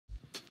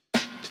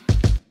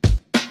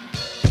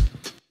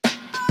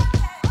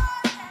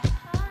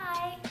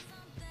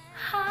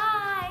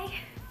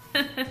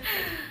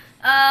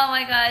Oh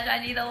my gosh, I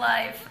need a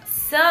life.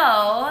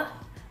 So,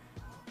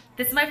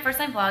 this is my first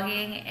time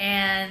vlogging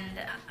and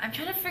I'm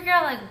trying to figure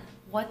out like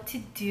what to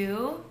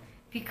do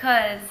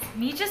because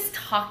me just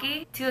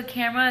talking to a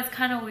camera is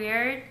kind of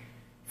weird.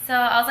 So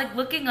I was like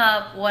looking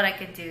up what I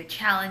could do,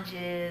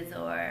 challenges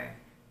or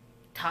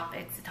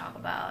topics to talk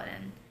about,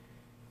 and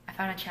I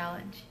found a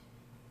challenge,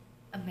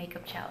 a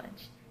makeup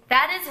challenge.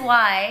 That is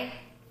why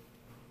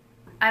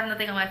I have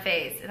nothing on my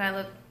face and I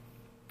look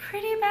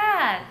pretty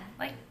bad,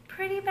 like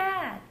pretty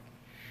bad.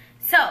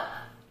 So,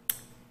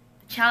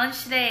 the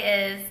challenge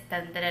today is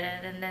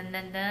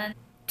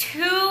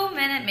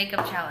 2-minute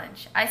makeup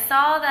challenge. I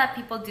saw that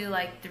people do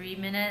like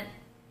 3-minute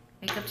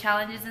makeup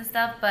challenges and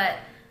stuff, but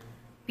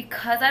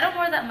because I don't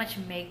wear that much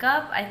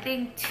makeup, I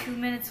think 2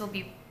 minutes will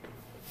be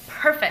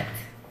perfect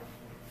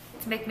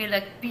to make me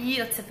look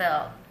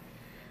beautiful.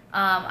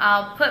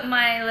 I'll put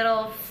my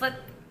little flip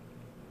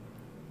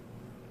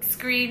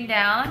screen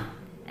down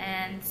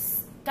and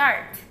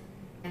start.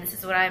 And this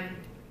is what I'm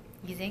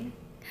using.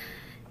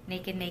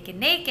 Naked, naked,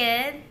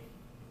 naked.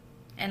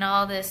 And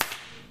all this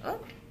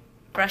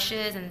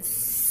brushes and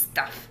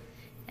stuff.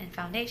 And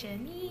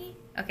foundation.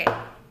 Okay.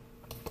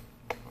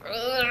 Okay.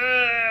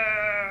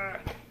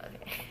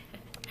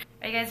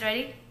 Are you guys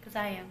ready? Because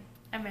I am.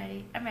 I'm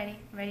ready. I'm ready.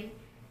 I'm ready.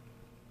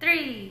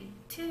 3,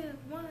 2,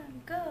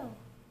 1, go.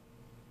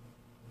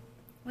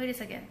 Wait a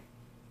second.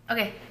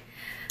 Okay.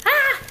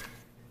 Ah!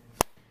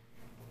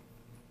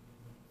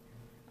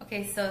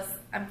 Okay, so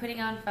I'm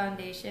putting on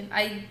foundation.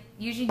 I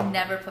usually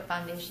never put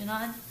foundation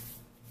on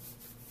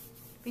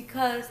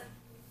because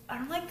I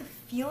don't like the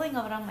feeling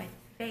of it on my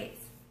face.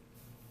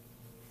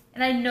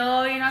 And I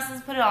know you're not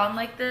supposed to put it on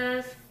like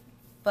this,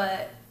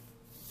 but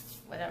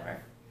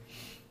whatever.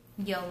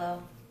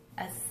 YOLO,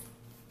 as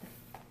the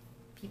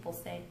people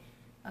say.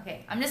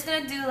 Okay, I'm just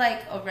gonna do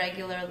like a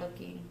regular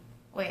looking.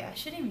 Wait, I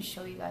shouldn't even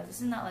show you guys.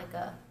 This is not like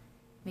a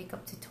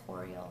makeup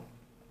tutorial.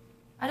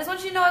 I just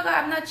want you to know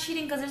I'm not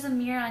cheating because there's a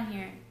mirror on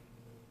here.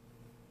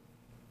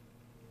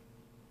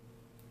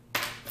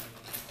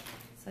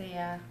 So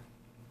yeah.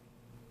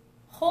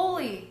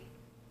 Holy!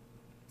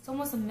 It's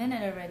almost a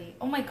minute already.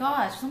 Oh my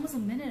gosh, it's almost a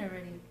minute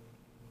already.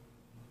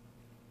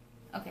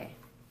 Okay.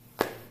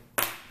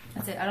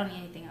 That's it, I don't need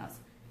anything else.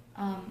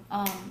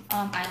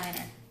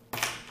 Eyeliner.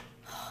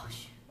 Oh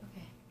shoot,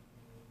 okay.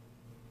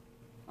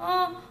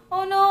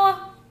 Oh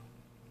no!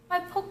 I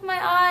poked my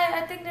eye.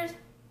 I think there's...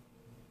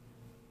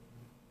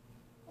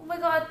 Oh my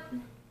god.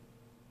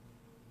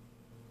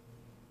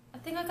 I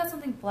think I got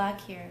something black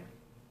here.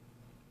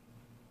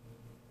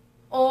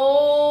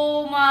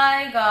 Oh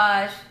my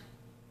gosh.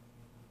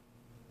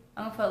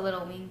 I'm gonna put a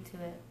little wing to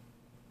it.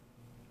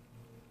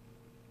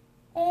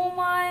 Oh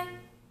my.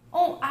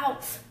 Oh, ow.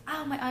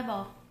 Ow, my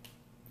eyeball.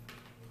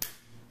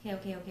 Okay,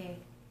 okay, okay.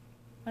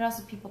 What else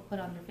do people put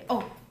on their face?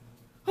 Oh.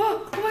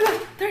 Oh my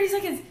god. 30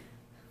 seconds.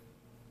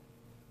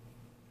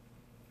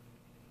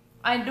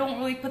 I don't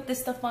really put this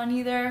stuff on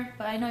either,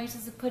 but I know you're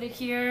supposed to put it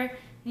here.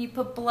 And you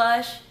put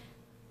blush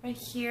right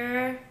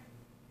here.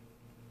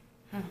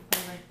 Whatever.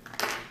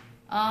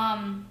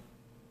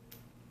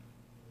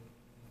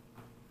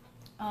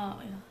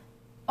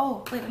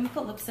 Oh, wait, let me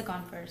put lipstick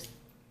on first.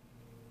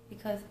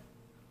 Because,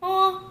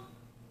 oh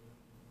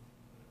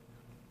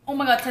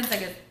my god, 10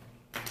 seconds.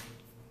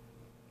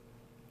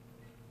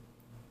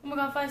 Oh my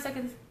god, 5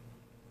 seconds.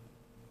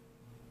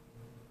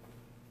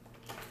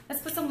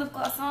 Let's put some lip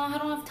gloss on. I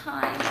don't have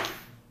time.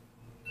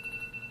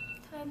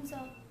 Time's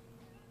up.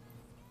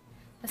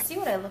 Let's see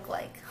what I look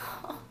like.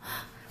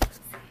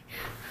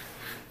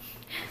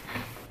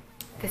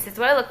 This is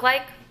what I look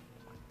like.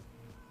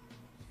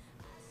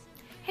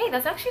 Hey,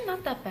 that's actually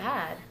not that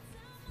bad.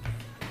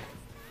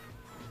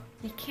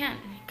 Can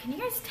you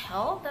guys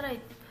tell that I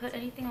put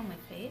anything on my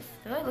face?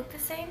 Do I look the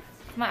same?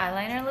 Does my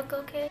eyeliner look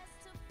okay?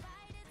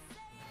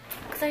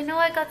 Because I know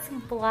I got some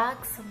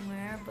black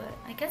somewhere, but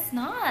I guess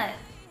not.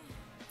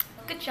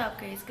 Good job,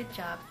 Grace, good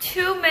job.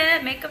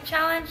 2-minute makeup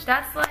challenge,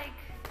 that's like...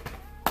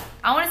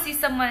 I want to see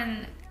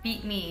someone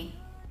beat me.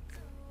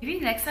 Maybe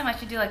next time I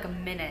should do like a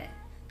minute.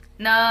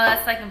 No,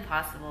 that's like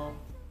impossible.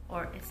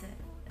 Or is it?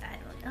 I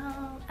don't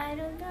know. I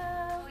don't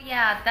know.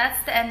 Yeah,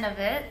 that's the end of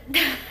it.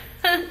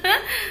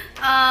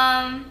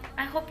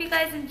 I hope you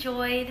guys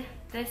enjoyed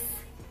this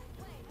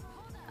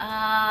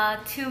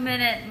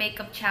 2-minute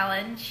makeup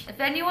challenge. If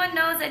anyone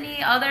knows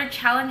any other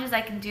challenges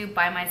I can do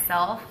by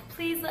myself,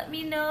 please let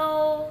me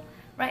know.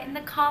 Write in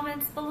the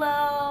comments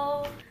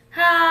below.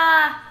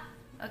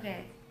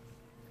 Okay.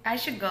 I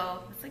should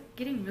go. It's like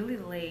getting really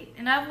late.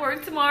 And I have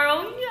work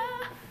tomorrow.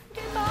 Yeah.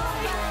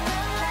 Goodbye.